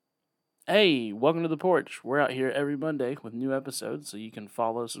Hey, welcome to the porch. We're out here every Monday with new episodes, so you can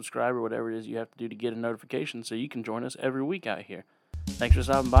follow, subscribe, or whatever it is you have to do to get a notification so you can join us every week out here. Thanks for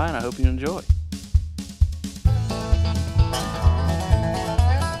stopping by, and I hope you enjoy.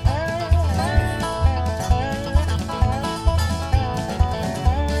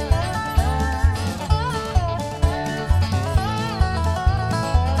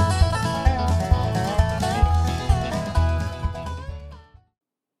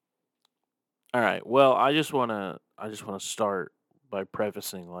 All right. Well, I just wanna start by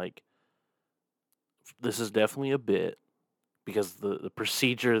prefacing this is definitely a bit because the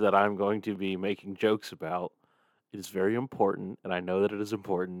procedure that I'm going to be making jokes about is very important, and I know that it is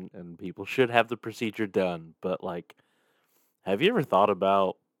important, and people should have the procedure done. But have you ever thought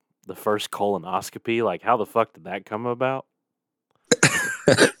about the first colonoscopy? Like, how the fuck did that come about?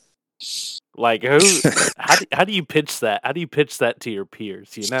 Like, who? How do you pitch that? How do you pitch that to your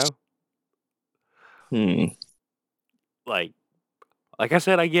peers? Hmm. Like like I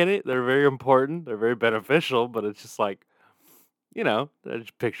said, I get it. They're very important. They're very beneficial, but it's just I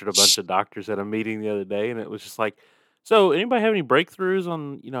just pictured a bunch of doctors at a meeting the other day, and it was just like, so anybody have any breakthroughs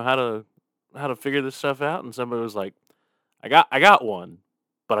on how to figure this stuff out? And somebody was like, I got one,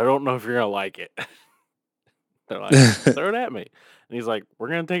 but I don't know if you're gonna like it. They're like, throw it at me, and he's like, we're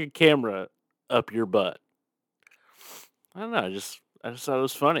gonna take a camera up your butt. I don't know. I just thought it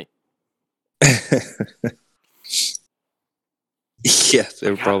was funny. Yeah, they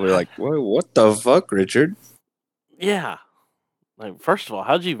were Like, probably like, what the fuck, Richard? yeah. Like, first of all,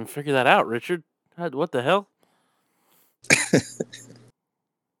 how'd you even figure that out, Richard? What the hell?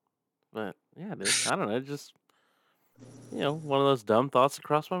 But yeah, dude, I don't know. Just one of those dumb thoughts that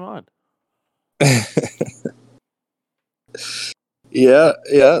crossed my mind. Yeah,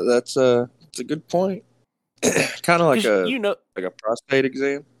 that's a good point. Kind of like Because a prostate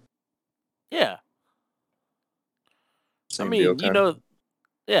exam. yeah. I Same deal, mean, kind of.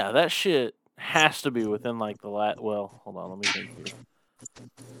 yeah, that shit has to be within like the last. Well, hold on, let me think here.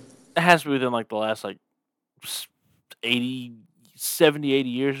 It has to be within like the last 80, 70, 80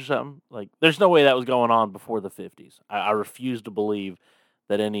 years or something. Like, there's no way that was going on before the 50s. I refuse to believe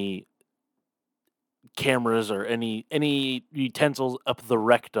that any cameras or any utensils up the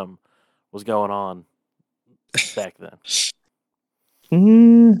rectum was going on back then.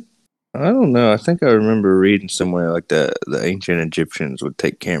 I don't know. I think I remember reading somewhere like the ancient Egyptians would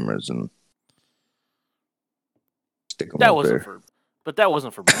take cameras and stick them That up wasn't there. for, but that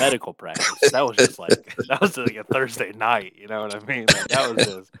wasn't for medical practice. That was just that was like a Thursday night. You know what I mean? Like,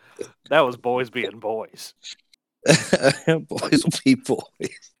 that was boys being boys. Boys will be boys.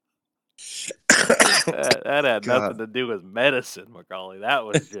 That had nothing God. to do with medicine, Macaulay. That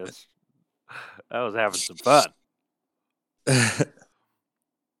was having some fun.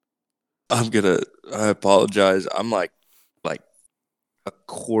 I apologize. I'm like a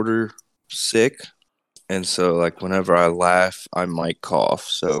quarter sick, and so like whenever I laugh, I might cough.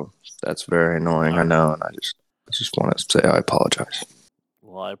 So that's very annoying. All I right. know, and I just want to say I apologize.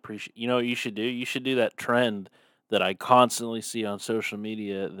 Well, I appreciate. You know what you should do? You should do that trend that I constantly see on social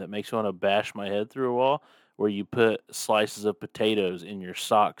media that makes me want to bash my head through a wall, where you put slices of potatoes in your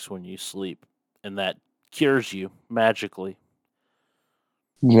socks when you sleep, and that cures you magically.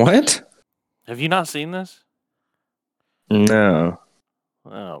 What? Have you not seen this? No,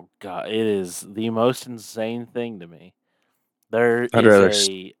 Oh god, it is the most insane thing to me. There I'd is rather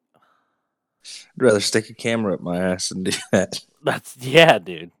a I'd rather stick a camera up my ass than do that. that's yeah,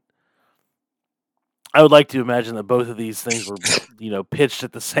 dude. I would like to imagine that both of these things were, pitched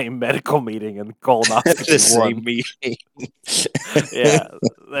at the same medical meeting and At the colonoscopy same won. meeting. Yeah,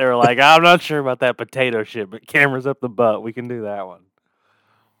 they were like, I'm not sure about that potato shit, but cameras up the butt, we can do that one.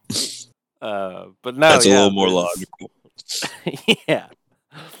 But no, That's a yeah, little more logical. yeah.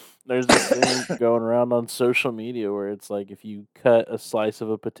 There's this thing going around on social media where it's like if you cut a slice of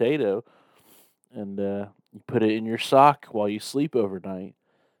a potato and you put it in your sock while you sleep overnight,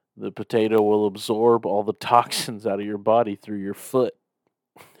 the potato will absorb all the toxins out of your body through your foot,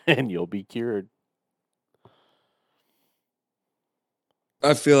 and you'll be cured.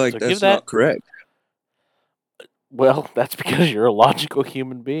 I feel like So give that's that. not correct. Well, that's because you're a logical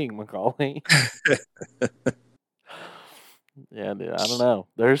human being, Macaulay. Yeah, dude. I don't know.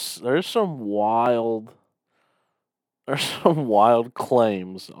 There's some wild there's some wild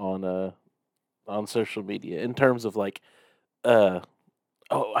claims on social media in terms of uh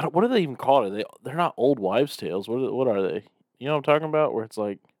what do they even call it? They're not old wives' tales. What are they? You know what I'm talking about? Where it's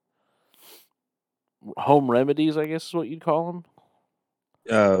like home remedies, I guess is what you'd call them.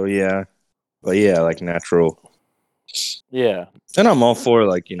 Oh yeah, but yeah, like natural. Yeah, And I'm all for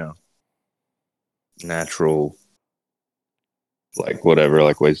natural, like whatever,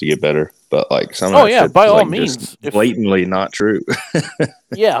 like ways to get better. But like some of Oh that yeah, shit by is all like just means. If blatantly not true.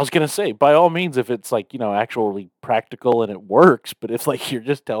 Yeah, I was gonna say, by all means, if it's like, actually practical and it works, but if like you're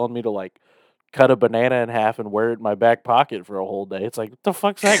just telling me to like cut a banana in half and wear it in my back pocket for a whole day, it's like, what the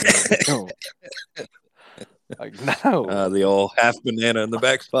fuck's that gonna do? Like, no. The old half banana in the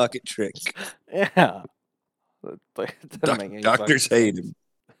back pocket trick. Yeah. It doesn't make any fucking Doctors hate sense.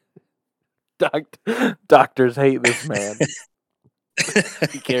 him. Doctors hate this man.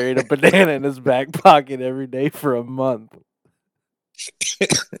 He carried a banana in his back pocket every day for a month.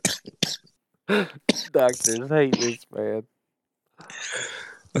 Doctors hate this man.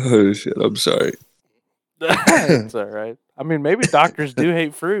 Oh shit! I'm sorry. It's all right. I mean, maybe doctors do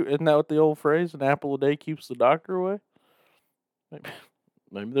hate fruit. Isn't that what the old phrase? An apple a day keeps the doctor away.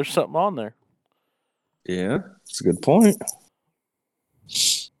 Maybe there's something on there. Yeah, that's a good point.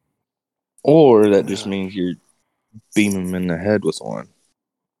 Or that just means you're beam him in the head with one.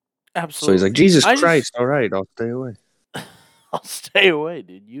 Absolutely. So he's like, Jesus Christ! All right, I'll stay away. I'll stay away,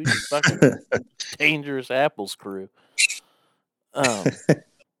 dude. You fucking dangerous apples crew. I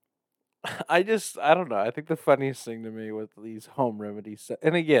don't know. I think the funniest thing to me with these home remedies,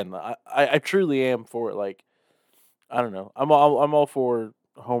 and again, I truly am for it. Like, I don't know. I'm all for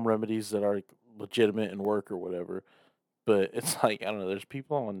home remedies that are legitimate and work or whatever. But it's like, I don't know. There's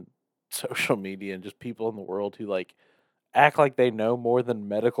people on social media and just people in the world who like act like they know more than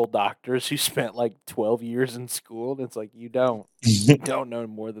medical doctors who spent like 12 years in school. And it's like, you don't know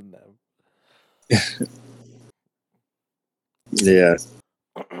more than them. Yeah.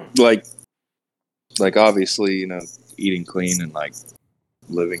 Like obviously, eating clean and like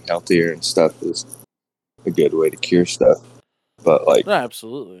living healthier and stuff is a good way to cure stuff. But like, No,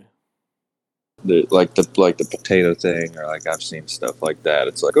 absolutely. the potato thing, or like I've seen stuff like that.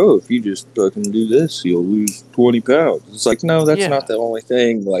 It's like, oh, if you just fucking do this, you'll lose 20 pounds. It's like, no, that's not the only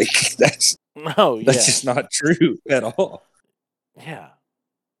thing. Like that's just not true at all. Yeah.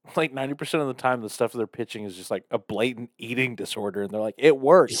 Like 90% of the time, the stuff they're pitching is just like a blatant eating disorder, and they're like, it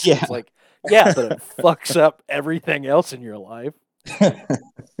works. Yeah. It's like, yeah, but it fucks up everything else in your life.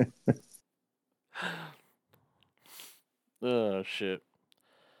 Oh shit.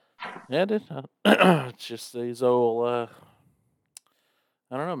 Yeah, dude. It's just these old.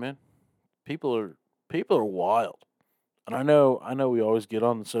 I don't know, man. People are wild, and I know we always get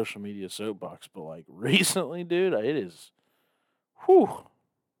on the social media soapbox, but like recently, dude, it is. Whew.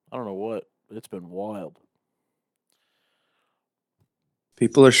 I don't know what. It's been wild.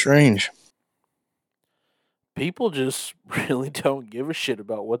 People are strange. People just really don't give a shit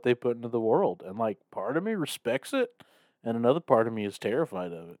about what they put into the world, and like part of me respects it, and another part of me is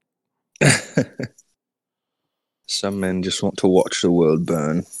terrified of it. Some men just want to watch the world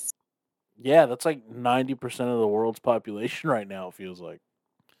burn. Yeah, that's like 90% of the world's population right now, it feels like.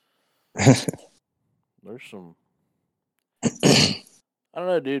 There's some. I don't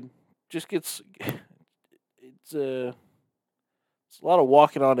know, dude. Just gets. It's a lot of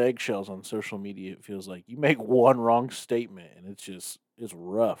walking on eggshells on social media. It feels like you make one wrong statement and it's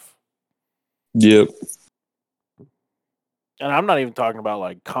rough. Yep. And I'm not even talking about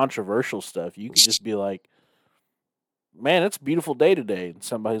like controversial stuff. You could just be like, "Man, it's a beautiful day today," and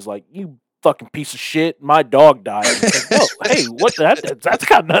somebody's like, "You fucking piece of shit, my dog died." It's like, whoa, hey, what that's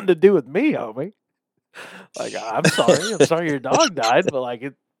got nothing to do with me, homie. Like, I'm sorry your dog died, but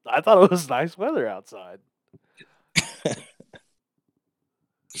like I thought it was nice weather outside.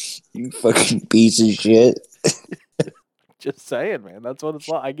 You fucking piece of shit. Just saying, man. That's what it's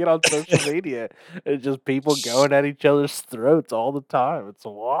like. I get on social media. It's just people going at each other's throats all the time. It's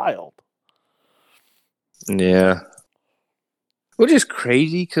wild. Yeah. Which is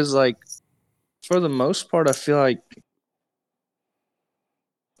crazy because, like, for the most part, I feel like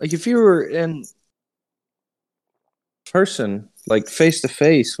if you were in person, like face to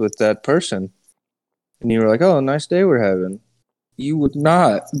face with that person, and you were like, "Oh, nice day we're having," you would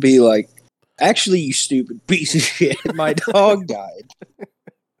not be like, "Actually, you stupid piece of shit, my dog died."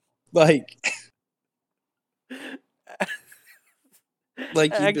 Like you'd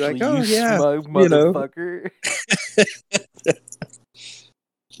be like, "Oh yeah, smug motherfucker."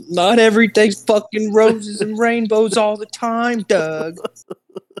 Not everything's fucking roses and rainbows all the time, Doug.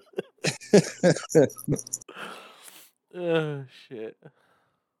 Oh shit.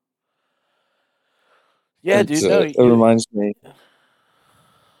 Yeah, dude. It reminds me.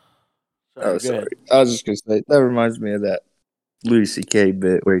 Sorry. I was just gonna say that reminds me of that Louis C.K.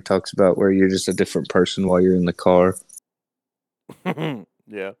 bit where he talks about where you're just a different person while you're in the car.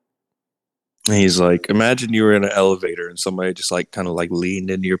 Yeah. And he's like, imagine you were in an elevator and somebody just like kind of like leaned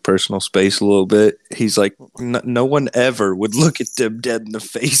into your personal space a little bit. He's like, no one ever would look at them dead in the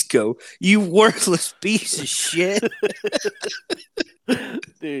face, go, you worthless piece of shit.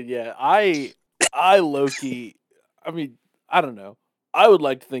 Dude, yeah. I low key, I mean, I don't know. I would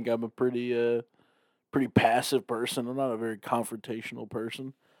like to think I'm a pretty passive person. I'm not a very confrontational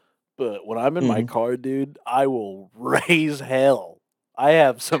person. But when I'm in my car, dude, I will raise hell. I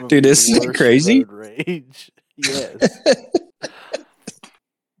have some of Dude, the isn't it worst crazy? road rage. Yes.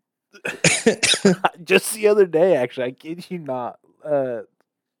 Just the other day, actually, I kid you not.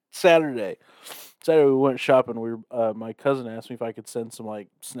 Saturday we went shopping. My cousin asked me if I could send some like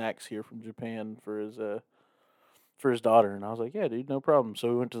snacks here from Japan for his daughter, and I was like, "Yeah, dude, no problem." So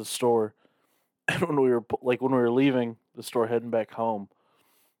we went to the store, and when we were leaving the store heading back home,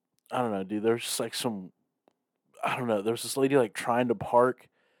 I don't know, dude. There's just like I don't know. There's this lady like trying to park,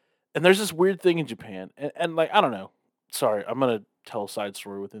 and there's this weird thing in Japan, and like I don't know. Sorry, I'm gonna tell a side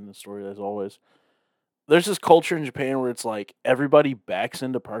story within the story as always. There's this culture in Japan where it's like everybody backs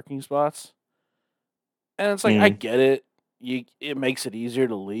into parking spots, and it's like I get it. It makes it easier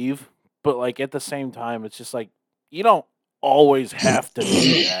to leave, but like at the same time, it's just like you don't always have to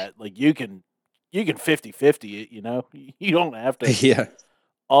do that. Like you can 50-50 it, you know. You don't have to Yeah.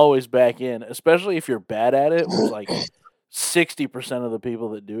 always back in, especially if you're bad at it, which like 60% of the people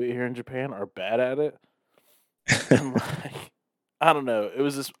that do it here in Japan are bad at it. And like, I don't know. It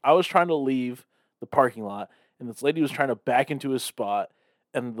was this. I was trying to leave the parking lot, and this lady was trying to back into a spot,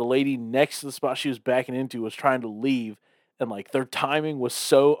 and the lady next to the spot she was backing into was trying to leave, and like their timing was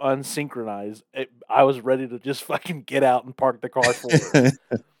so unsynchronized. I was ready to just fucking get out and park the car for her.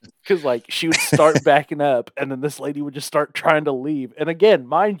 Because like she would start backing up, and then this lady would just start trying to leave. And again,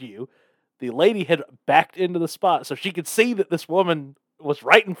 mind you, the lady had backed into the spot, so she could see that this woman was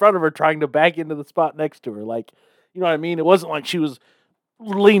right in front of her trying to back into the spot next to her. Like, you know what I mean? It wasn't like she was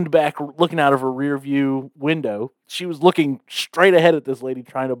leaned back looking out of her rear view window. She was looking straight ahead at this lady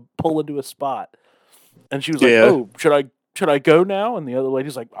trying to pull into a spot. And she was like, "Oh, should I go now?" And the other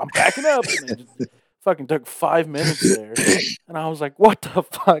lady's like, "I'm backing up." And they just fucking took 5 minutes there. And I was like, "What the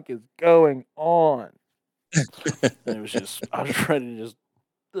fuck is going on?" And it was just I was ready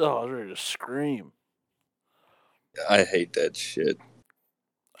to scream. I hate that shit.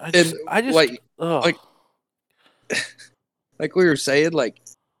 I just like we were saying, like,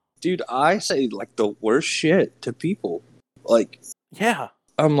 dude, I say like the worst shit to people. Like, yeah,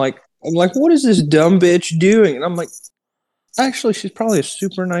 I'm like, what is this dumb bitch doing? And I'm like, actually, she's probably a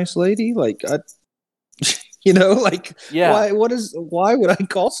super nice lady. Like, you know, like, yeah. why would I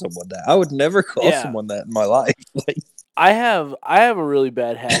call someone that? I would never call someone that in my life. Like, I have a really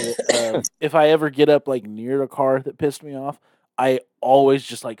bad habit of if I ever get up like near a car that pissed me off, I always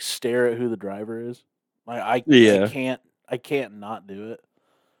just like stare at who the driver is. Like I can't not do it.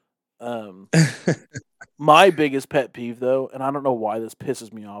 My biggest pet peeve though, and I don't know why this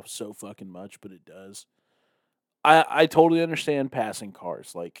pisses me off so fucking much, but it does. I totally understand passing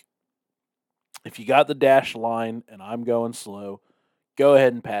cars. Like if you got the dash line and I'm going slow, go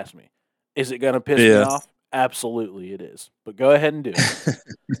ahead and pass me. Is it going to piss me off? Absolutely it is. But go ahead and do it.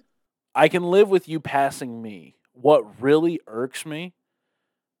 I can live with you passing me. What really irks me,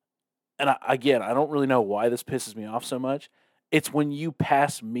 and I don't really know why this pisses me off so much. It's when you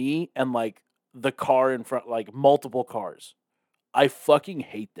pass me and like the car in front, like multiple cars. I fucking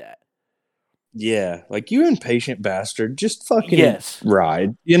hate that. Yeah, like you impatient bastard, just fucking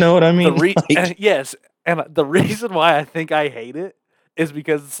ride. You know what I mean? Yes, and the reason why I think I hate it is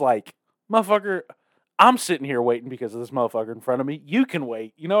because it's like, motherfucker, I'm sitting here waiting because of this motherfucker in front of me. You can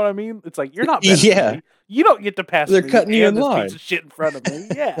wait. You know what I mean? It's like you're not better than me. You don't get to pass me. They're cutting you in this line. Piece of shit in front of me.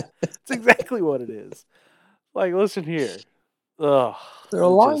 Yeah, it's exactly what it is. Like, listen here. Ugh, they're a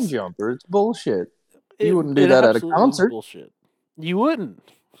line jumper. It's bullshit. You wouldn't do that at a concert. Bullshit. You wouldn't.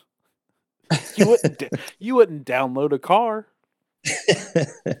 You wouldn't download a car. Do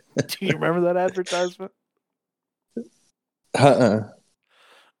you remember that advertisement?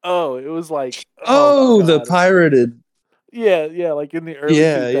 Oh, it was like the pirated. Yeah, like in the early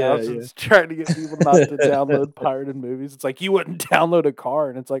 2000s, trying to get people not to download pirated movies. It's like you wouldn't download a car,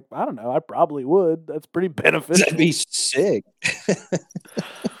 and it's like I don't know, I probably would. That's pretty beneficial. That'd be sick.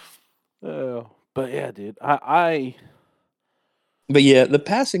 Oh, but yeah, dude, But yeah, the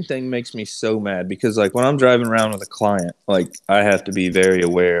passing thing makes me so mad because, like, when I'm driving around with a client, like, I have to be very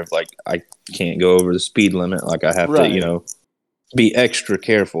aware of, like, I can't go over the speed limit. Like, I have to, you know, be extra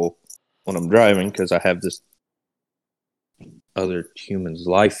careful when I'm driving because I have this other human's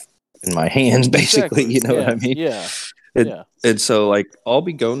life in my hands, basically. Exactly. You know what I mean? Yeah. And so, like, I'll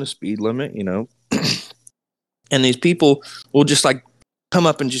be going the speed limit, you know, and these people will just, like, come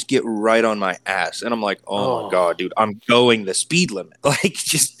up and just get right on my ass. And I'm like, oh, my God, dude, I'm going the speed limit. Like,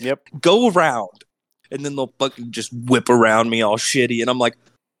 just go around. And then they'll fucking just whip around me all shitty. And I'm like,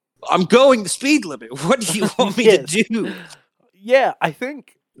 I'm going the speed limit. What do you want me to do? Yeah, I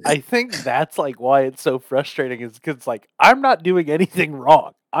think that's like why it's so frustrating is because like I'm not doing anything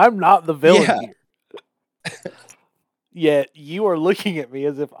wrong. I'm not the villain here. Yet you are looking at me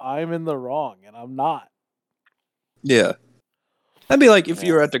as if I'm in the wrong, and I'm not. Yeah. That'd be like if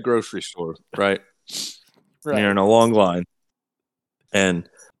you were at the grocery store, right? Right. You're in a long line, and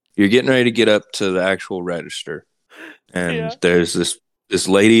you're getting ready to get up to the actual register, and there's this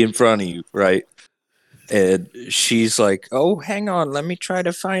lady in front of you, right? And she's like, "Oh, hang on, let me try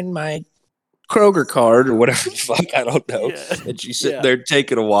to find my Kroger card or whatever the fuck, I don't know." Yeah. And she's sitting there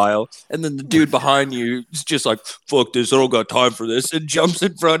taking a while, and then the dude behind you is just like, "Fuck this, I don't got time for this," and jumps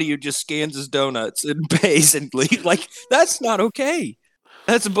in front of you, just scans his donuts and pays and leaves. Like, that's not okay.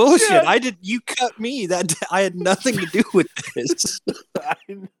 That's bullshit. Yeah. You cut me. I had nothing to do with this.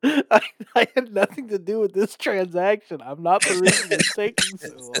 I had nothing to do with this transaction. I'm not the reason it's taking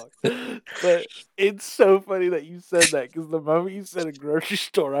so long. But it's so funny that you said that because the moment you said a grocery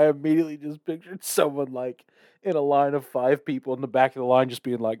store, I immediately just pictured someone like in a line of 5 people in the back of the line just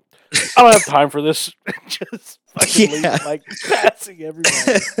being like, I don't have time for this. Just fucking leaving, like passing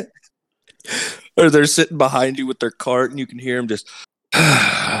everybody. Or they're sitting behind you with their cart and you can hear them just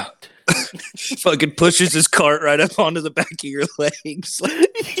fucking pushes his cart right up onto the back of your legs.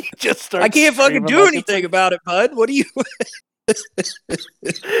 He just starts I can't fucking do anything about it, bud. What do you?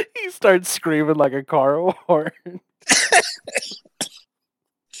 He starts screaming like a car horn.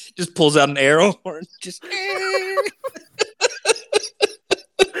 Just pulls out an arrow horn. Just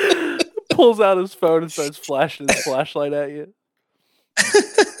pulls out his phone and starts flashing his flashlight at you.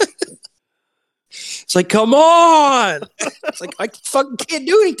 It's like, come on! It's like, I fucking can't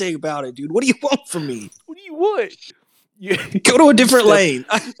do anything about it, dude. What do you want from me? What do you want? Go to a different lane.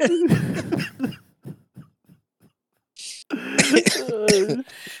 Oh,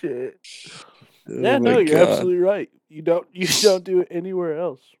 shit. Yeah, no, you're absolutely right. You don't do it anywhere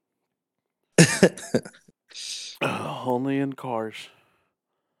else. Only in cars.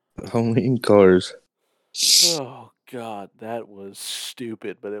 Only in cars. Oh, God, that was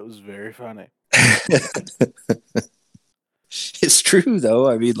stupid, but it was very funny. It's true though.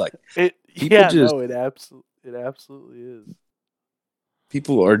 I mean, like, it absolutely is.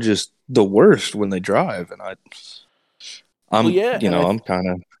 People are just the worst when they drive, and I'm kind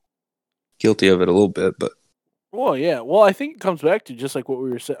of guilty of it a little bit, but I think it comes back to just like what we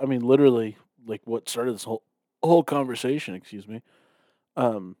were saying. I mean, literally, like what started this whole conversation. Excuse me.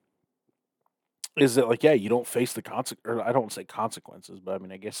 Is that like you don't face the or I don't say consequences, but I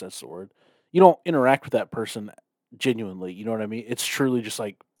mean I guess that's the word. You don't interact with that person genuinely. You know what I mean? It's truly just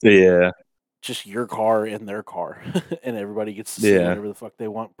like just your car and their car, and everybody gets to say whatever the fuck they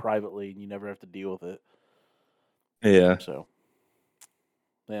want privately, and you never have to deal with it. Yeah. So.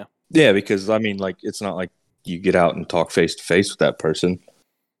 Yeah, because I mean, like, it's not like you get out and talk face to face with that person.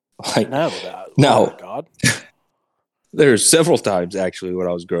 Like, no. Oh my God. There's several times actually when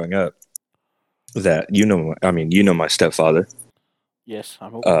I was growing up that you know my stepfather. Yes,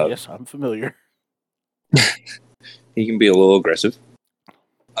 I'm familiar. He can be a little aggressive.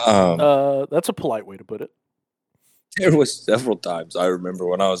 That's a polite way to put it. There was several times I remember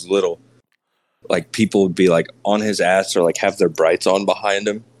when I was little, like people would be like on his ass or like have their brights on behind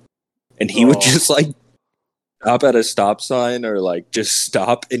him, and he would just like stop at a stop sign or like just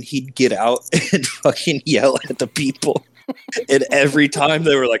stop, and he'd get out and fucking yell at the people, and every time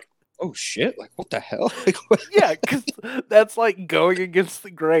they were like, "Oh shit! Like what the hell?" Like, yeah, because that's like going against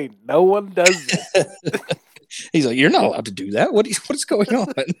the grain. No one does that. He's like, "You're not allowed to do that. What's going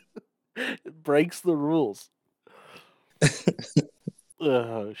on?" It breaks the rules.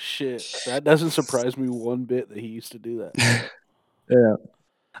 Oh shit! That doesn't surprise me one bit that he used to do that. Yeah,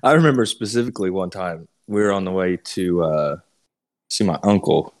 I remember specifically one time we were on the way to see my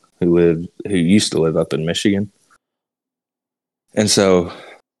uncle who used to live up in Michigan, and so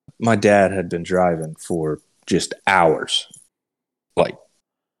my dad had been driving for just hours. Like,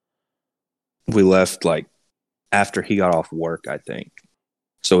 we left like after he got off work, I think.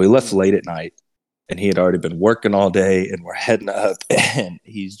 So we left late at night, and he had already been working all day, and we're heading up, and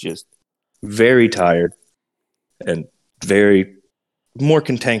he's just very tired and very more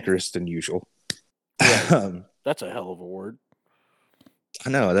cantankerous than usual. Right. That's a hell of a word. I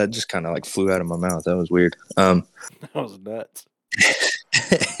know, that just kind of like flew out of my mouth. That was weird. That was nuts.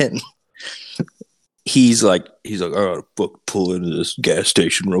 And he's like, I gotta fuck pull into this gas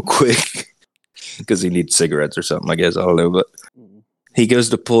station real quick because he needs cigarettes or something. I guess I don't know, but he goes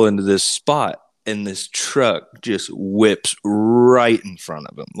to pull into this spot, and this truck just whips right in front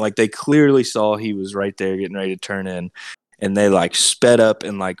of him. Like they clearly saw he was right there, getting ready to turn in, and they like sped up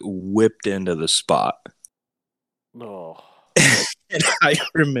and like whipped into the spot. Oh. And I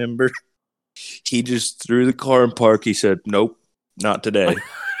remember he just threw the car in park. He said, "Nope, not today."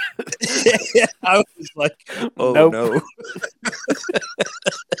 I was like, "Oh Nope. no!"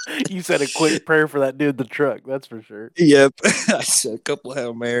 You said a quick prayer for that dude in the truck. That's for sure. Yep, I said a couple of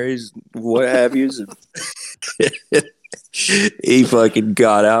Hail Marys, what have yous, and he fucking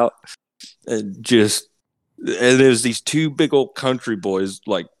got out and there's these two big old country boys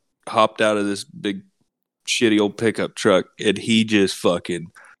like hopped out of this big shitty old pickup truck, and he just fucking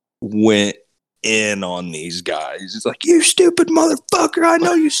went in on these guys. It's like, "You stupid motherfucker, I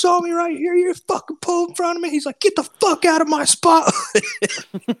know you saw me right here, you're fucking pulling in front of me." He's like, "Get the fuck out of my spot."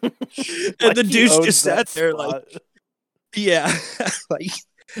 And the dude's just sat there like, yeah, like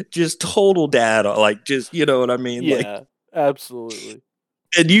just total dad, like, just, you know what I mean? Yeah, like, absolutely.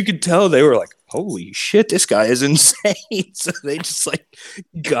 And you could tell they were like, "Holy shit, this guy is insane." So they just like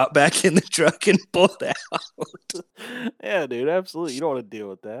got back in the truck and pulled out. Yeah, dude, absolutely. You don't want to deal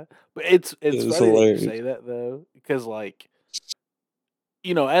with that. But it's funny that you say that though, because like,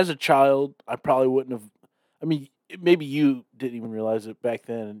 you know, as a child, I probably wouldn't have. I mean, maybe you didn't even realize it back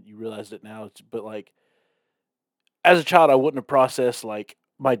then, and you realized it now. But like, as a child, I wouldn't have processed like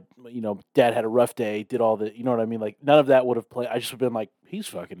my, dad had a rough day, did all the, you know what I mean? Like none of that would have played. I just would have been like, he's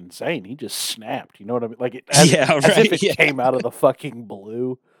fucking insane. He just snapped. You know what I mean? Like as if it came out of the fucking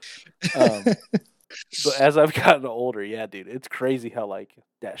blue. But as I've gotten older, yeah, dude, it's crazy how like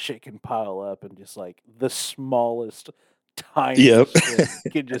that shit can pile up and just like the smallest, tiniest thing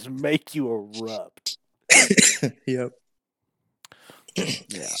can just make you erupt. Yep.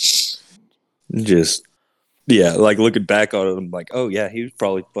 Yeah. Just. Yeah, like looking back on it, I'm like, oh yeah, he was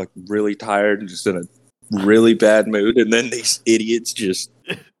probably like really tired and just in a really bad mood. And then these idiots just,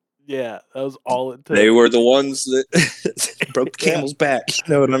 yeah, that was all it took. They were the ones that broke the camel's back.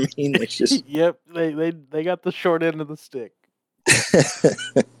 You know what I mean? It's just, yep, they got the short end of the stick.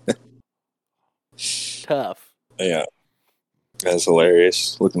 Tough. Yeah, that's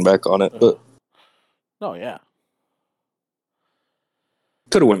hilarious looking back on it. But oh yeah,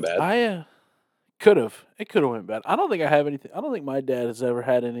 could have went bad. It could have went bad. I don't think I have anything. I don't think my dad has ever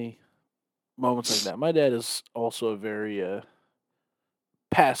had any moments like that. My dad is also a very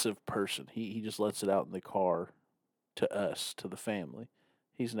passive person. He just lets it out in the car to us, to the family.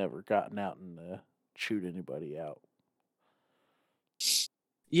 He's never gotten out and chewed anybody out.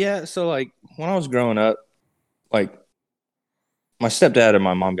 Yeah, so like when I was growing up, like my stepdad and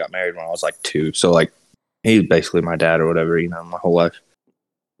my mom got married when I was like 2. So like he's basically my dad or whatever, you know, my whole life.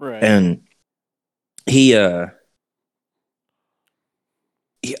 Right. And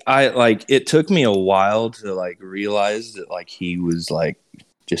I like, it took me a while to like realize that like he was like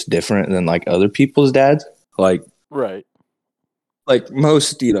just different than like other people's dads. Like, right. Like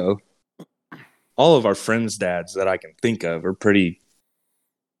most, you know, all of our friends' dads that I can think of are pretty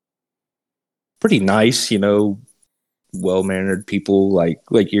nice, you know, well-mannered people. Like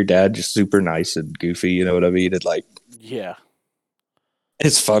your dad, just super nice and goofy, you know what I mean? And like, yeah.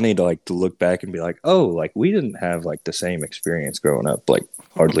 It's funny to look back and be like, oh, like we didn't have like the same experience growing up, like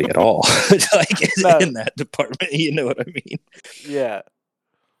hardly at all. Like in that department, you know what I mean? Yeah.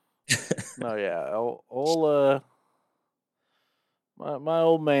 No, yeah. My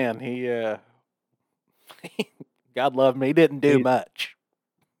old man, he God love him, he didn't do much.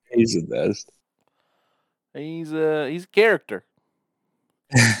 He's the best. He's a character.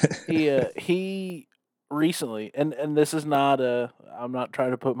 He recently, and this is not I'm not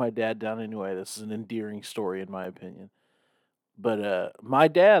trying to put my dad down anyway. This is an endearing story in my opinion. But my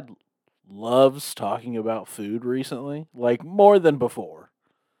dad loves talking about food recently, like more than before.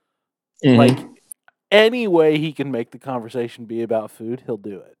 Mm-hmm. Like any way he can make the conversation be about food, he'll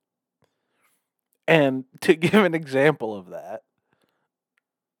do it. And to give an example of that,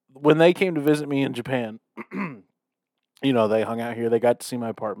 when they came to visit me in Japan, you know, they hung out here, they got to see my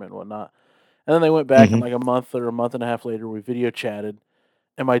apartment and whatnot. And then they went back, and like a month or a month and a half later, we video chatted.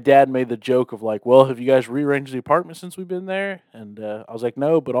 And my dad made the joke of like, well, have you guys rearranged the apartment since we've been there? And I was like,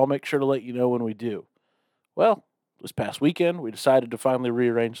 no, but I'll make sure to let you know when we do. Well, this past weekend, we decided to finally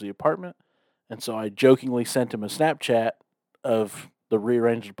rearrange the apartment. And so I jokingly sent him a Snapchat of the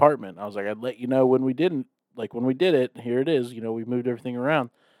rearranged apartment. I was like, I'd let you know when we didn't. Like when we did it, here it is. You know, we moved everything around.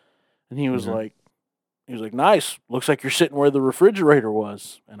 And he was like, nice. Looks like you're sitting where the refrigerator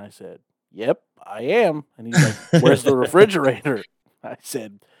was. And I said, "Yep, I am." And he's like, "Where's the refrigerator?" I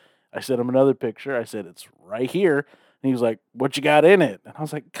said, I sent him another picture. I said, "It's right here." And he was like, "What you got in it?" And I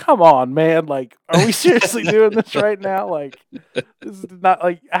was like, "Come on, man! Like, are we seriously doing this right now? Like, this is not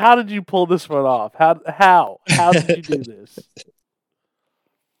like. How did you pull this one off? How did you do this?"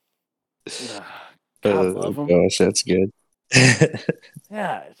 God love him. Gosh, that's good.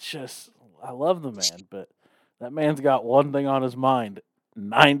 Yeah, it's just I love the man, but that man's got one thing on his mind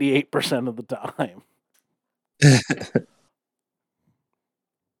 98% of the time. I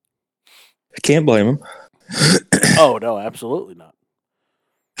can't blame him. Oh no, absolutely not.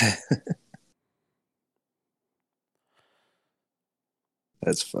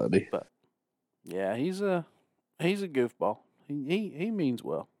 That's funny. But yeah, he's a goofball. He means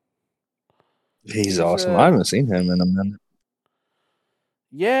well. He's awesome. I haven't seen him in a minute.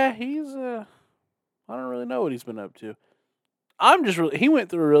 Yeah, he's I don't really know what he's been up to. I'm just really he went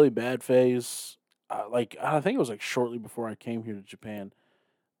through a really bad phase. Like I think it was like shortly before I came here to Japan.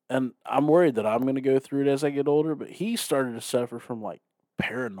 And I'm worried that I'm going to go through it as I get older, but he started to suffer from like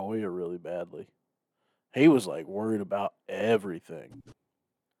paranoia really badly. He was like worried about everything.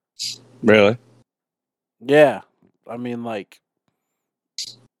 Really? Yeah. I mean like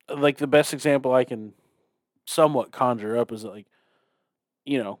the best example I can somewhat conjure up is like,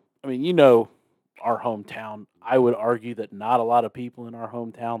 I mean, our hometown. I would argue that not a lot of people in our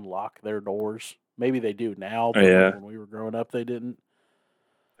hometown lock their doors. Maybe they do now, but Yeah. like when we were growing up they didn't.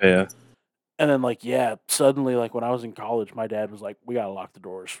 Yeah. And then, like, yeah, suddenly, like, when I was in college, my dad was like, "We gotta lock the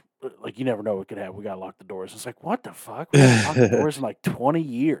doors. Like, you never know what could happen. We gotta lock the doors." It's like, what the fuck? We haven't locked the doors in like 20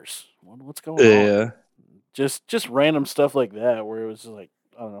 years. What's going on? Yeah. Just random stuff like that, where it was just like,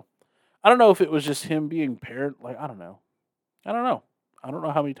 I don't know. I don't know if it was just him being parent. Like, I don't know. I don't know. I don't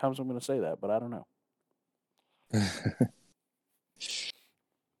know how many times I'm gonna say that, but I don't know.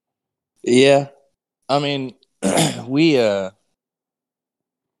 Yeah. I mean, we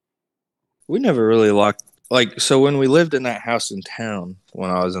never really locked so when we lived in that house in town when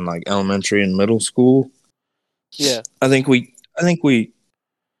I was in like elementary and middle school. Yeah. I think we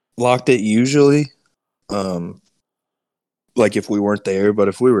locked it usually. Like if we weren't there, but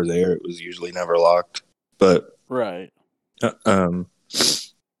if we were there, it was usually never locked. But Right.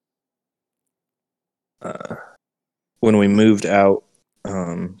 uh, when we moved out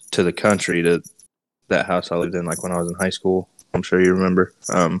to the country to that house I lived in, like when I was in high school, I'm sure you remember.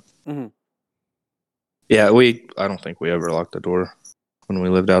 hmm Yeah, I don't think we ever locked the door when we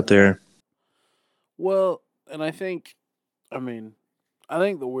lived out there. Well, and I think the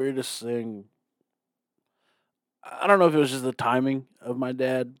weirdest thing. I don't know if it was just the timing of my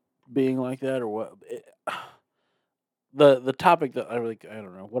dad being like that or what. The topic that I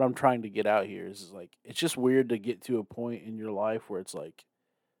don't know what I'm trying to get out here is like it's just weird to get to a point in your life where it's like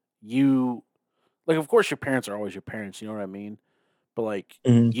you like of course your parents are always your parents, you know what I mean? But like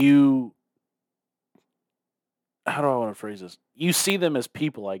Mhm. you how do I want to phrase this? You see them as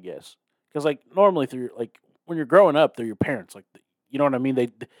people, I guess. Cuz like normally through like when you're growing up, they're your parents. Like you know what I mean?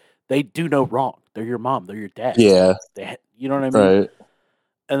 They do no wrong. They're your mom, they're your dad. Yeah, You know what I mean? right.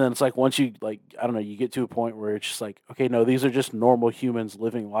 And then it's like once you like I don't know, you get to a point where it's just like, okay, no, these are just normal humans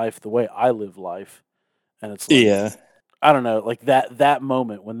living life the way I live life. And it's like Yeah, I don't know, like that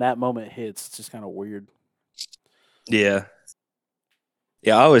moment, when that moment hits, it's just kind of weird. yeah,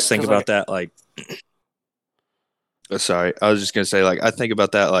 yeah. I always think 'Cause like about that. Like, sorry, I was just gonna say, like, I think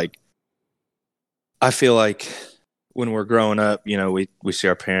about that. Like, I feel like when we're growing up, we see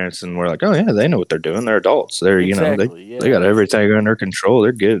our parents and we're like, oh yeah, they know what they're doing. They're adults. They're exactly, they yeah. got everything under control.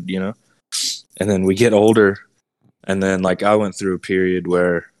 They're good. And then we get older, and then like I went through a period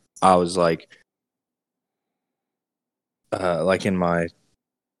where I was like in my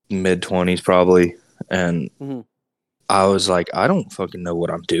mid-20s probably, and Mhm. I was like, I don't fucking know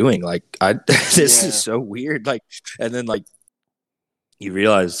what I'm doing. Like, this Yeah. is so weird. Like, and then like you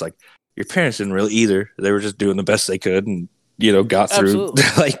realize like your parents didn't really either. They were just doing the best they could, and got through Absolutely.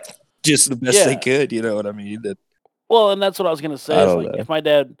 like just the best they Yeah. could. You know what I mean? And Well, and that's what I was gonna say I is don't like know. if my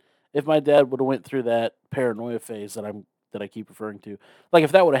dad would have went through that paranoia phase that I keep referring to, like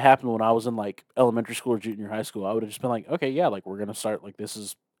if that would have happened when I was in like elementary school or junior high school, I would have just been like, okay, yeah, like we're gonna start like this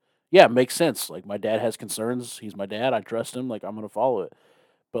is yeah, it makes sense. Like my dad has concerns, he's my dad, I trust him, like I'm gonna follow it.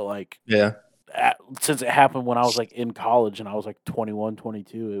 But like Yeah, since it happened when I was like in college and I was like 21,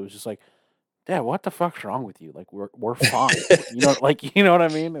 22, it was just like, Dad, what the fuck's wrong with you? Like we're fine. You know what I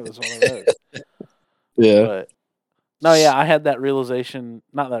mean? It was one of those. yeah, But no, yeah, I had that realization,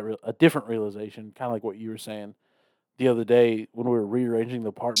 not that a different realization, kind of like what you were saying the other day when we were rearranging the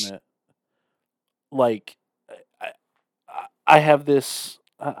apartment. Like, I, I have this.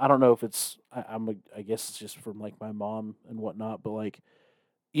 I don't know if it's I guess it's just from like my mom and whatnot, but like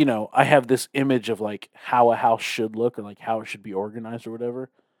I have this image of like how a house should look or like how it should be organized or whatever,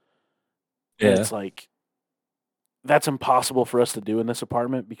 and Yeah. it's like that's impossible for us to do in this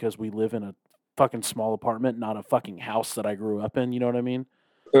apartment because we live in a fucking small apartment, not a fucking house that I grew up in. You know what I mean?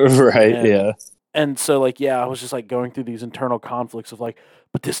 Right. And Yeah. and so like I was just like going through these internal conflicts of like,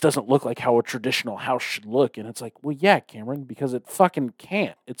 but this doesn't look like how a traditional house should look, and it's like, well, yeah, Cameron, because it fucking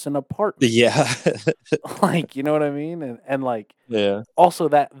can't. It's an apartment, Yeah. like you know what I mean, and like Yeah. also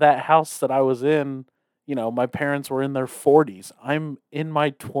that house that I was in, my parents were in their 40s. I'm in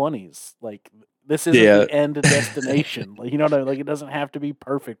my 20s. Like this isn't Yeah. the end destination. Like you know what I mean? Like it doesn't have to be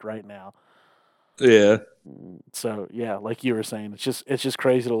perfect right now. Yeah. So yeah, like you were saying, it's just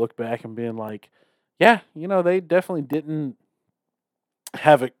crazy to look back and being like, yeah, they definitely didn't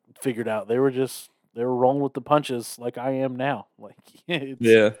have it figured out. They were rolling with the punches like I am now. Like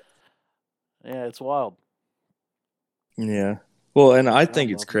Yeah. it's wild. Yeah. Well, and I God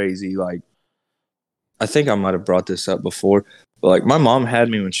think it's love 'em. crazy. Like, I think I might have brought this up before, but like, my mom had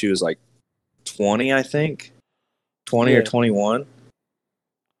me when she was like 20, I think, 20 or Yeah. 21.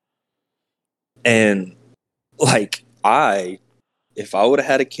 And like, if I would have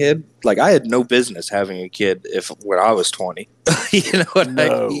had a kid, like, I had no business having a kid when I was 20. You know what I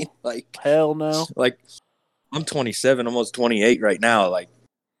No. mean? Like, Hell no. like, I'm 27, almost 28 right now. Like,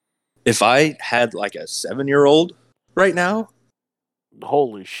 if I had like a 7-year-old right now,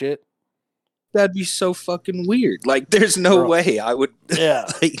 Holy shit. that'd be so fucking weird. Like, there's no Bro. way I would. Yeah.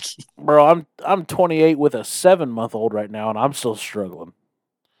 Like, Bro, I'm 28 with a 7-month-old right now and I'm still struggling.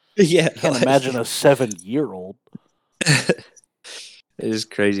 yeah. Can't like, imagine a 7-year-old. It is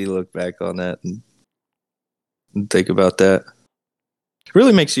crazy to look back on that and think about that. It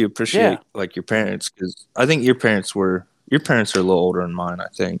really makes you appreciate like your parents, because I think your parents are a little older than mine, I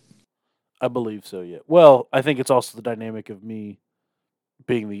think. I believe so, yeah. Well, I think it's also the dynamic of me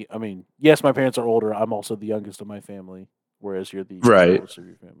being yes, my parents are older. I'm also the youngest of my family, whereas you're the Right. oldest of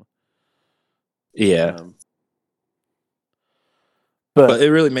your family. Yeah. But it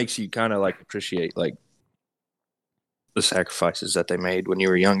really makes you kind of like appreciate like the sacrifices that they made when you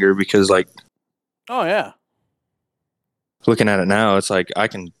were younger, because like, oh yeah, looking at it now, it's like I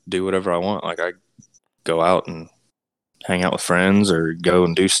can do whatever I want. Like, I go out and hang out with friends or go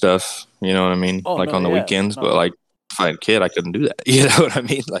and do stuff, you know what I mean? Oh, like no, on the yeah. weekends, No. but like if I had a kid, I couldn't do that. You know what I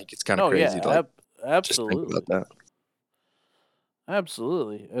mean? Like, it's kind of Oh crazy yeah, to like absolutely. just think about that.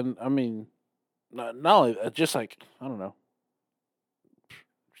 Absolutely. And I mean, not only just like I don't know.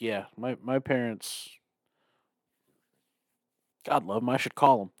 Yeah, my parents, God love them. I should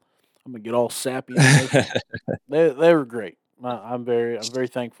call them. I'm gonna get all sappy and emotional. They were great. I'm very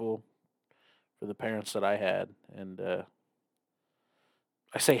thankful for the parents that I had, and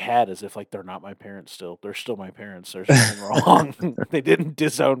I say had as if like they're not my parents still. They're still my parents. There's nothing wrong. They didn't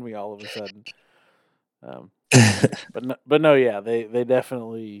disown me all of a sudden. But no, yeah, they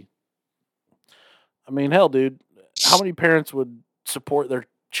definitely. I mean, hell, dude, how many parents would support their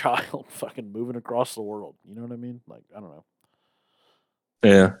child fucking moving across the world? You know what I mean? Like, I don't know.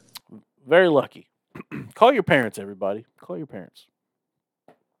 Yeah. Very lucky. Call your parents, everybody. Call your parents.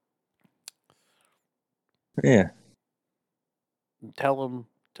 Yeah. And tell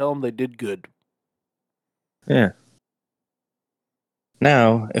them they did good. Yeah.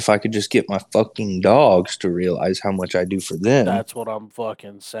 Now, if I could just get my fucking dogs to realize how much I do for them. That's what I'm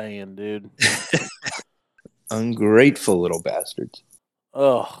fucking saying, dude. Ungrateful little bastards.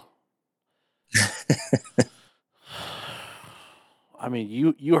 Ugh. I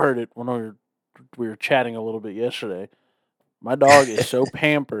mean, you heard it when we were chatting a little bit yesterday. My dog is so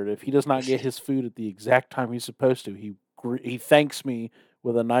pampered. If he does not get his food at the exact time he's supposed to, he thanks me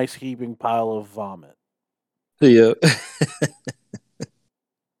with a nice heaping pile of vomit. Yeah.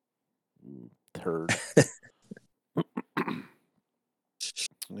 Turd.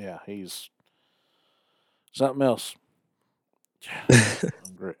 Yeah, he's something else.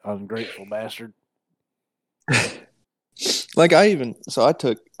 Ungrateful bastard. Like, I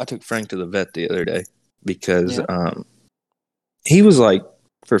took Frank to the vet the other day because he was like,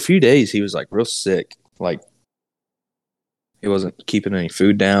 for a few days he was like real sick. Like, he wasn't keeping any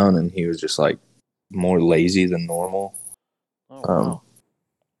food down and he was just like more lazy than normal. Oh, wow.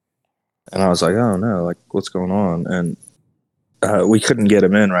 And I was like, oh no, like, what's going on? And we couldn't get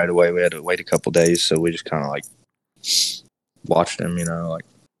him in right away. We had to wait a couple days, so we just kind of like watched him, like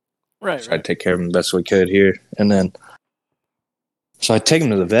Right. tried to take care of him the best we could here. And then, so I take him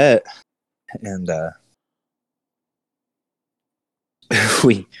to the vet, and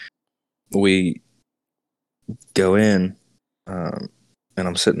we go in, and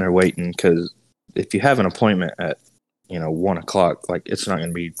I'm sitting there waiting because if you have an appointment at 1 o'clock, like it's not going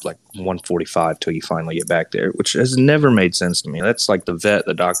to be like 1:45 till you finally get back there, which has never made sense to me. That's like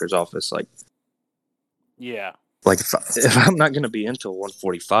the doctor's office. Like if I'm not going to be until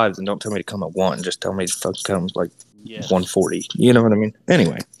 1:45, then don't tell me to come at 1. Just tell me to fucking come like 1:40. You know what I mean?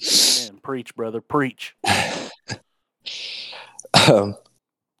 Anyway, man, preach, brother, preach.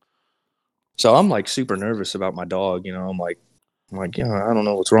 So I'm like super nervous about my dog. I'm like, I don't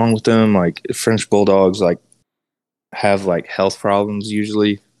know what's wrong with them. Like French bulldogs, like have like health problems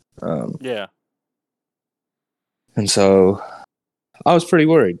usually. Yeah. And so I was pretty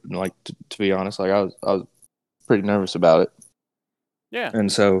worried. Like to be honest, like I was pretty nervous about it. Yeah.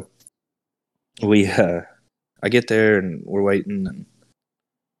 And so I get there and we're waiting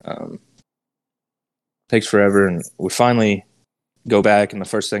and takes forever, and we finally go back, and the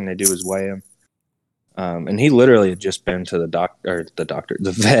first thing they do is weigh him. And he literally had just been to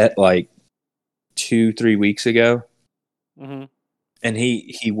the vet like 2-3 weeks ago. Mm-hmm. And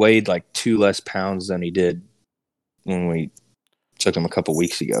he weighed like 2 less pounds than he did when we took him a couple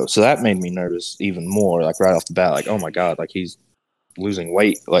weeks ago. So that made me nervous even more, like right off the bat, like, oh my God, like he's losing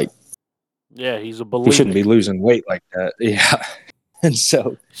weight. Like, yeah, he's a bulimic. He shouldn't be losing weight like that. Yeah. And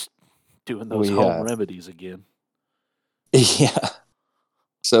so doing those home remedies again. Yeah.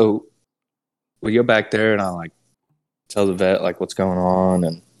 So we go back there and I like tell the vet like what's going on,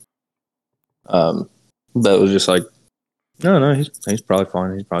 and vet was just like, no, he's probably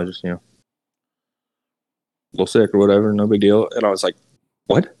fine. He's probably just, a little sick or whatever, no big deal. And I was like,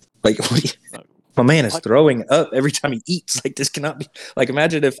 what? Like, my man is throwing up every time he eats. Like, this cannot be. Like,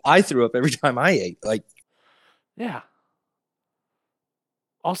 imagine if I threw up every time I ate. Like, yeah.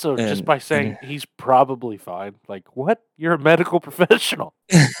 Also, just by saying he's probably fine, like, what? You're a medical professional.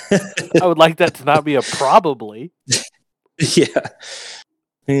 I would like that to not be a probably. Yeah.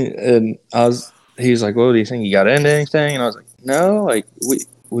 And he was like, well, do you think you got into anything? And I was like, no, like,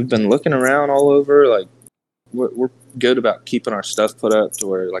 we've been looking around all over. Like, we're good about keeping our stuff put up to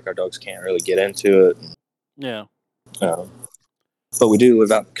where, like, our dogs can't really get into it. Yeah. But we do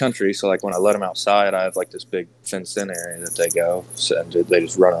live out in the country, so, like, when I let them outside, I have, like, this big fenced-in area that they go, and they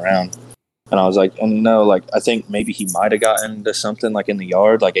just run around. And I was like, no, like, I think maybe he might have gotten into something, like, in the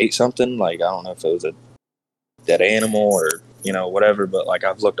yard, like, ate something. Like, I don't know if it was a dead animal or, whatever, but, like,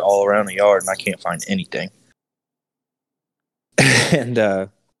 I've looked all around the yard, and I can't find anything. And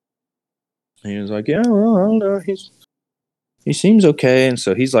he was like, yeah, well, I don't know, he seems okay. And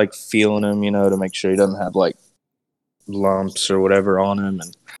so he's, like, feeling him, to make sure he doesn't have, like, lumps or whatever on him.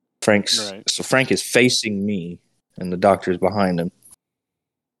 And so Frank is facing me and the doctor's behind him.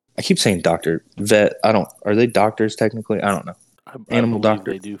 I keep saying doctor, vet. Are they doctors technically? I don't know. Animal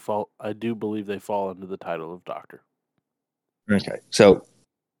doctor. I do believe they fall under the title of doctor. Okay. So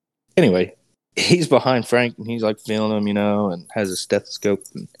anyway, he's behind Frank and he's like feeling him, and has a stethoscope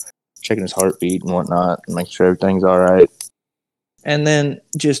and checking his heartbeat and whatnot and making sure everything's all right. And then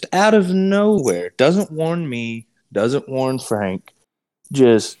just out of nowhere, doesn't warn me, doesn't warn Frank,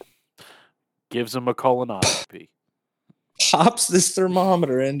 just gives him a colonoscopy. Pops this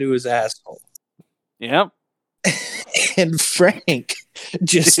thermometer into his asshole. Yep. And Frank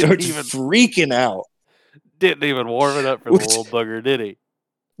just starts freaking out. Didn't even warm it up for the little bugger, did he?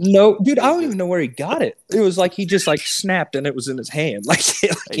 No, dude, I don't even know where he got it. It was like he just like snapped and it was in his hand. Like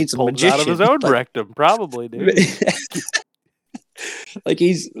he's a magician. It out of his own rectum, probably, dude. Like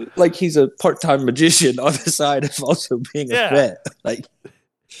he's a part-time magician on the side of also being a vet. Like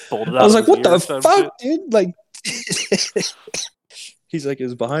I was like, what the fuck, dude? Like he's like,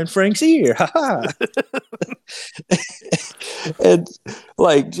 it's behind Frank's ear. Ha. And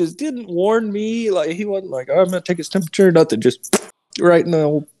like just didn't warn me. Like he wasn't like, oh, I'm gonna take his temperature, nothing, just right in the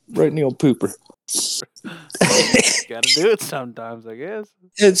old pooper. Gotta do it sometimes, I guess.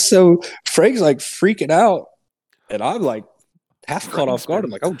 And so Frank's like freaking out, and I'm like half caught off guard.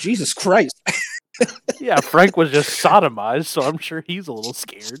 I'm like, oh, Jesus Christ. Yeah, Frank was just sodomized, so I'm sure he's a little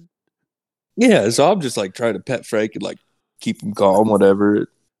scared. Yeah, so I'm just like trying to pet Frank and like keep him calm, whatever.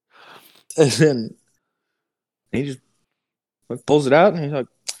 And then he just like pulls it out and he's like,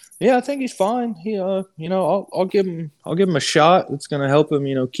 yeah, I think he's fine. He I'll give him a shot that's gonna help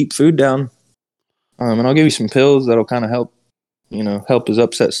him, keep food down. And I'll give you some pills that'll kind of help his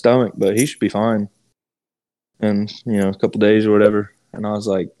upset stomach, but he should be fine. And, a couple days or whatever. And I was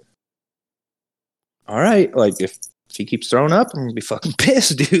like, all right, like if he keeps throwing up, I'm gonna be fucking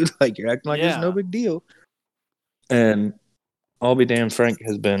pissed, dude. Like you're acting like it's no big deal. And I'll be damned, Frank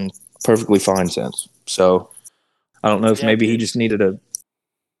has been perfectly fine since. So I don't know if maybe he just needed a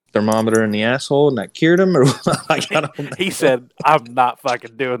thermometer in the asshole and that cured him, or like, I don't know. He said, "I'm not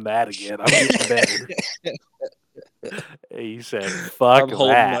fucking doing that again. I'm getting better." He said, "Fuck I'm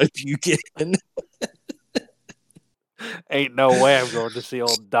holding my that. puke in." Ain't no way I'm going to see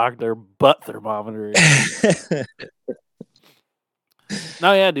old Dr. Butt Thermometer."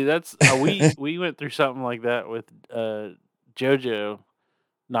 No, yeah, dude, that's we went through something like that with JoJo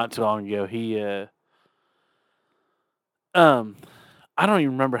not too long ago. I don't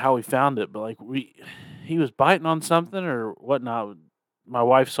even remember how we found it, but like he was biting on something or whatnot. My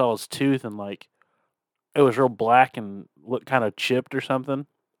wife saw his tooth and like it was real black and looked kind of chipped or something.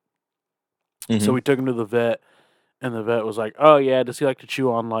 So we took him to the vet, and the vet was like, "Oh yeah, does he like to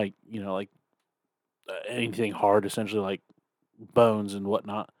chew on like like anything hard, essentially like bones and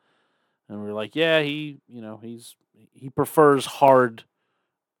whatnot?" And we were like, "Yeah, he prefers hard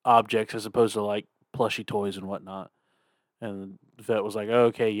objects as opposed to like plushy toys and whatnot." And the vet was like, "Oh,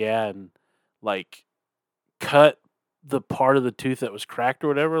 okay, yeah," and like cut the part of the tooth that was cracked or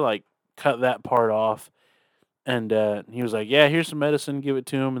whatever, like cut that part off. And he was like, "Yeah, here's some medicine, give it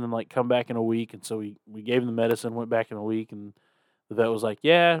to him, and then like come back in a week." And so we gave him the medicine, went back in a week, and the vet was like,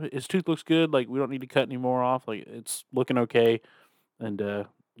 "Yeah, his tooth looks good. Like we don't need to cut any more off. Like it's looking okay." And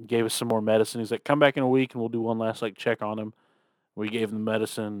gave us some more medicine. He's like, "Come back in a week, and we'll do one last like check on him." We gave him the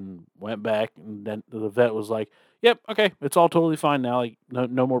medicine, went back, and then the vet was like, "Yep, okay, it's all totally fine now. Like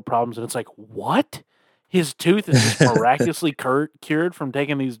no more problems." And it's like, what? His tooth is just miraculously cured from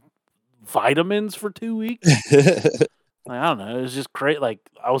taking these vitamins for 2 weeks? Like, I don't know. It was just great. Like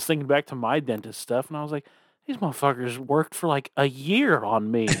I was thinking back to my dentist stuff, and I was like, these motherfuckers worked for like a year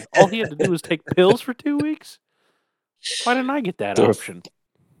on me. All he had to do was take pills for 2 weeks. Why didn't I get that They're option?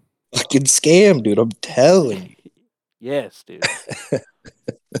 fucking scam, dude. I'm telling you. Yes, dude.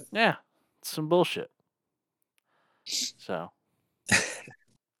 Yeah, it's some bullshit. So,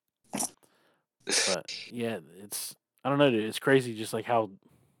 but yeah, I don't know, dude. It's crazy just like how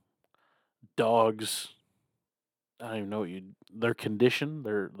dogs, I don't even know their condition, I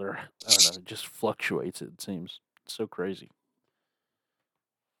don't know, it just fluctuates, it seems. It's so crazy.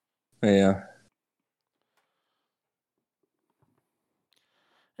 Yeah.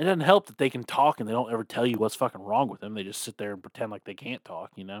 It doesn't help that they can talk and they don't ever tell you what's fucking wrong with them. They just sit there and pretend like they can't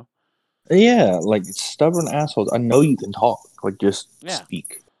talk, Yeah, like stubborn assholes. I know you can talk. Like just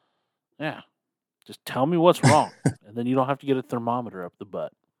speak. Yeah. Just tell me what's wrong. And then you don't have to get a thermometer up the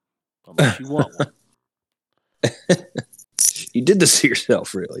butt. Unless you want one. You did this to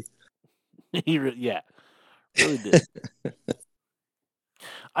yourself, really. Yeah. Really did.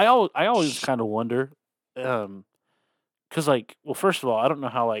 I always kind of wonder, because like, well, first of all, I don't know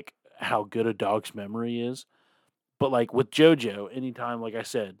how good a dog's memory is, but like with JoJo, anytime, like I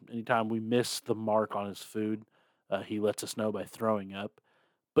said, anytime we miss the mark on his food, he lets us know by throwing up.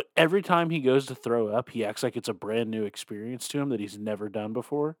 But every time he goes to throw up, he acts like it's a brand new experience to him that he's never done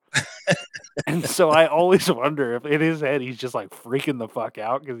before. And so I always wonder if in his head he's just like freaking the fuck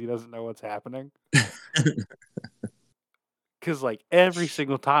out because he doesn't know what's happening. Because like every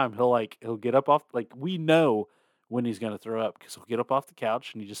single time he'll get up off, like we know when he's gonna throw up because he'll get up off the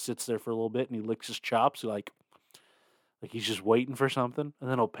couch and he just sits there for a little bit and he licks his chops like he's just waiting for something, and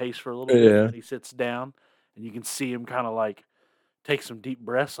then he'll pace for a little bit and he sits down and you can see him kind of like take some deep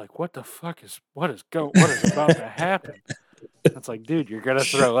breaths, like what is about to happen? It's like, dude, you're gonna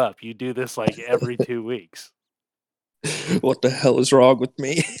throw up. You do this like every 2 weeks. What the hell is wrong with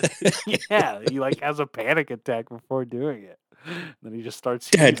me? Yeah, he like has a panic attack before doing it. Then he just starts.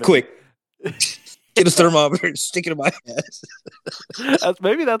 Dad, quick, get a thermometer and stick it in my ass.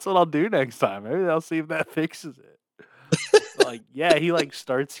 Maybe that's what I'll do next time. Maybe I'll see if that fixes it. Like, yeah, he like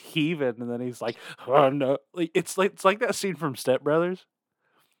starts heaving, and then he's like, "Oh no!" Like it's like that scene from Step Brothers,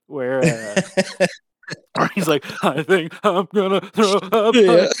 where he's like, "I think I'm gonna throw up.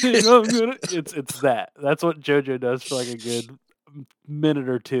 I think I'm gonna." It's that. That's what JoJo does for like a good minute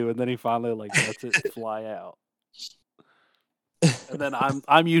or two, and then he finally like lets it fly out. And then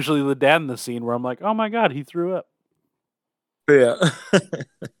I'm usually the dad in the scene where I'm like, "Oh my god, he threw up." Yeah.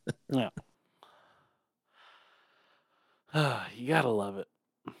 Yeah. You gotta love it.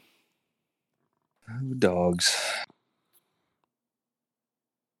 Dogs.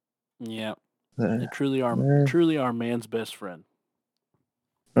 Yeah. They truly are man's best friend.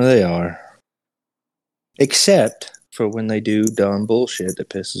 They are. Except for when they do dumb bullshit that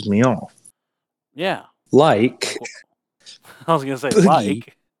pisses me off. Yeah. Like I was gonna say Boogie.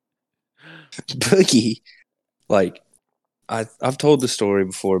 like Boogie. Like I've told the story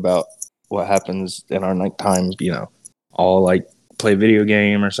before about what happens in our nighttime, all like play a video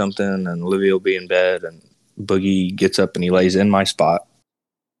game or something, and Olivia will be in bed and Boogie gets up and he lays in my spot.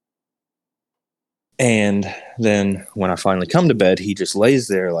 And then when I finally come to bed, he just lays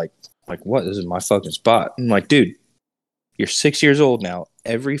there like what? This is my fucking spot. I'm like, dude, you're 6 years old now.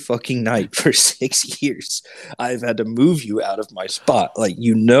 Every fucking night for 6 years, I've had to move you out of my spot. Like,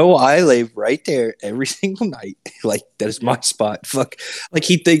 I lay right there every single night. Like, that is my spot. Fuck. Like,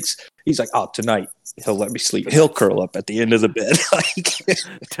 he thinks, he's like, oh, tonight he'll let me sleep. He'll curl up at the end of the bed. Like,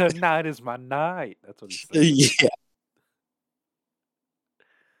 tonight is my night. That's what he said. Yeah.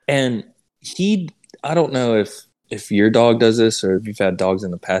 And I don't know if your dog does this or if you've had dogs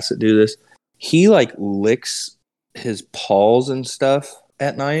in the past that do this. He like licks his paws and stuff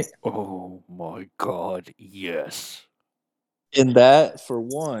at night. Oh my God, yes. And that, for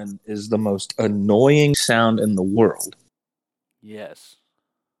one, is the most annoying sound in the world. Yes.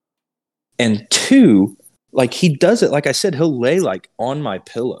 And two, like he does it, like I said, he'll lay like on my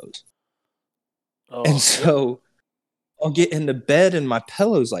pillows. Oh, and so I'll get into bed and my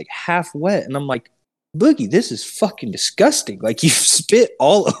pillow's like half wet. And I'm like, Boogie, this is fucking disgusting. Like you spit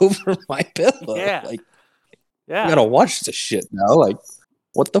all over my pillow. Yeah. Like, I gotta watch this shit now. Like,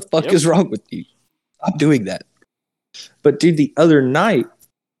 what the fuck is wrong with you? Stop doing that. But dude, the other night,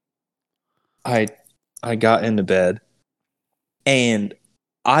 I got into bed, and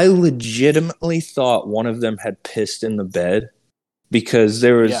I legitimately thought one of them had pissed in the bed because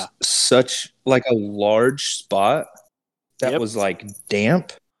there was such like a large spot that was like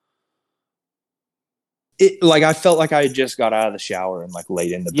damp. It like I felt like I had just got out of the shower and like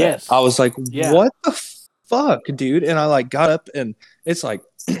laid into bed. I was like, what the fuck, dude? And I like got up and it's like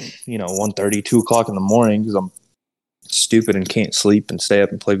 1:30, 2 o'clock in the morning because I'm stupid and can't sleep and stay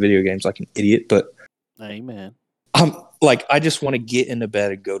up and play video games like an idiot. But amen. I'm like, I just want to get into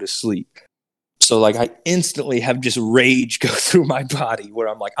bed and go to sleep. So like I instantly have just rage go through my body where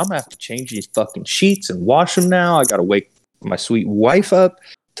I'm like, I'm gonna have to change these fucking sheets and wash them now. I gotta wake my sweet wife up,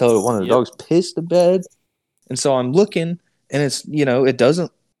 tell her one of the dogs pissed the bed. And so I'm looking and it's,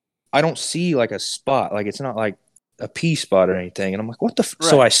 I don't see like a spot. Like it's not like a pee spot or anything. And I'm like, what the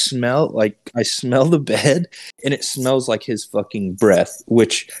So I smell the bed and it smells like his fucking breath,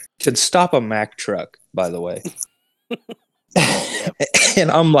 which could stop a Mack truck, by the way. And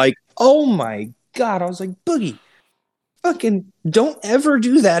I'm like, oh my God. I was like, Boogie, fucking don't ever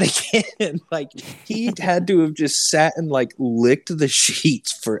do that again. Like he had to have just sat and like licked the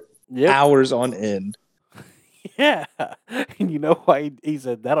sheets for hours on end. Yeah. And you know why he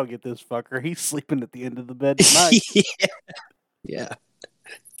said that'll get this fucker? He's sleeping at the end of the bed tonight. Yeah.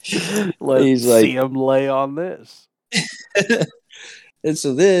 Let's see him lay on this. And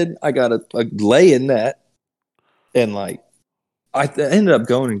so then I got to lay in that and like I ended up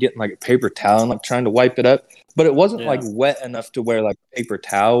going and getting like a paper towel and like trying to wipe it up, but it wasn't like wet enough to where like paper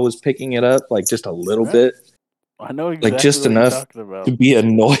towel was picking it up, like just a little bit. I know exactly like just what enough you're talking about. to be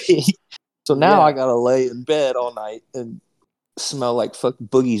annoying. So now I gotta lay in bed all night and smell like fuck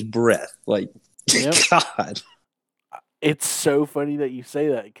Boogie's breath. Like God, it's so funny that you say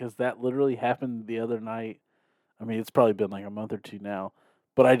that because that literally happened the other night. I mean, it's probably been like a month or two now,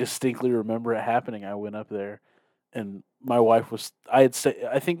 but I distinctly remember it happening. I went up there. And my wife was, I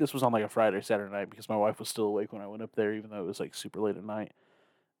think this was on like a Friday, Saturday night because my wife was still awake when I went up there, even though it was like super late at night.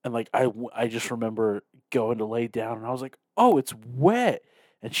 And like, I just remember going to lay down and I was like, oh, it's wet.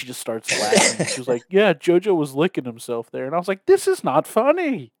 And she just starts laughing. She was like, yeah, JoJo was licking himself there. And I was like, this is not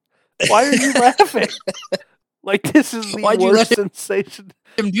funny. Why are you laughing? Like, this is the worst sensation.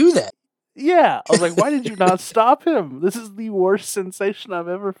 Him do that. Yeah. I was like, why did you not stop him? This is the worst sensation I've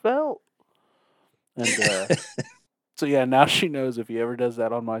ever felt. And, so yeah, now she knows if he ever does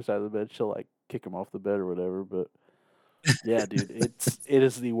that on my side of the bed, she'll like kick him off the bed or whatever. But yeah, dude, it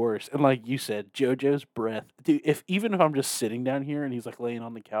is the worst. And like you said, JoJo's breath, dude. Even if I'm just sitting down here and he's like laying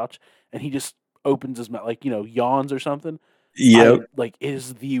on the couch and he just opens his mouth, like yawns or something. Yeah, like it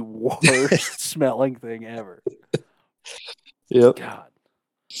is the worst smelling thing ever. Yep. God.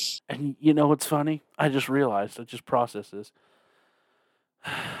 And you know what's funny? I just realized. I just processed this.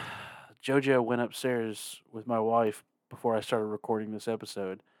 JoJo went upstairs with my wife before I started recording this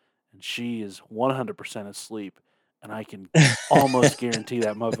episode, and she is 100% asleep, and I can almost guarantee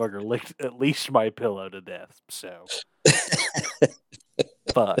that motherfucker licked at least my pillow to death. So,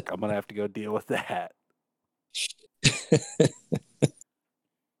 fuck, I'm gonna have to go deal with that.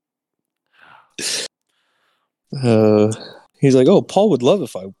 He's like, oh, Paul would love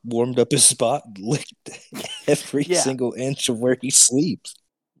if I warmed up his spot and licked every single inch of where he sleeps.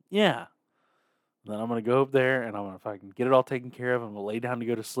 Yeah. Then I'm going to go up there and if I can get it all taken care of, I'm going to lay down to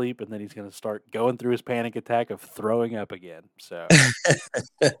go to sleep. And then he's going to start going through his panic attack of throwing up again. So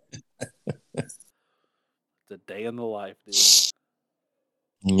it's a day in the life, dude.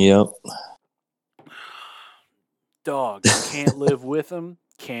 Yep. Dog, can't live with them,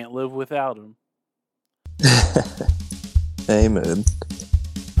 can't live without them. Amen.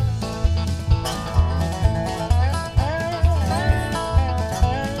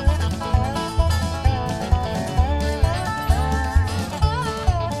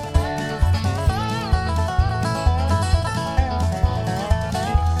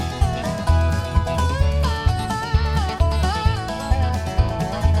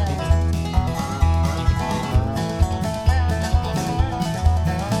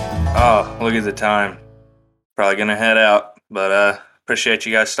 Oh, look at the time. Probably gonna head out, but appreciate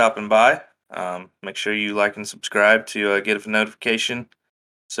you guys stopping by. Make sure you like and subscribe to get a notification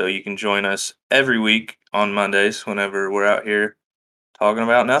so you can join us every week on Mondays whenever we're out here talking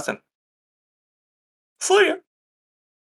about nothing. See ya.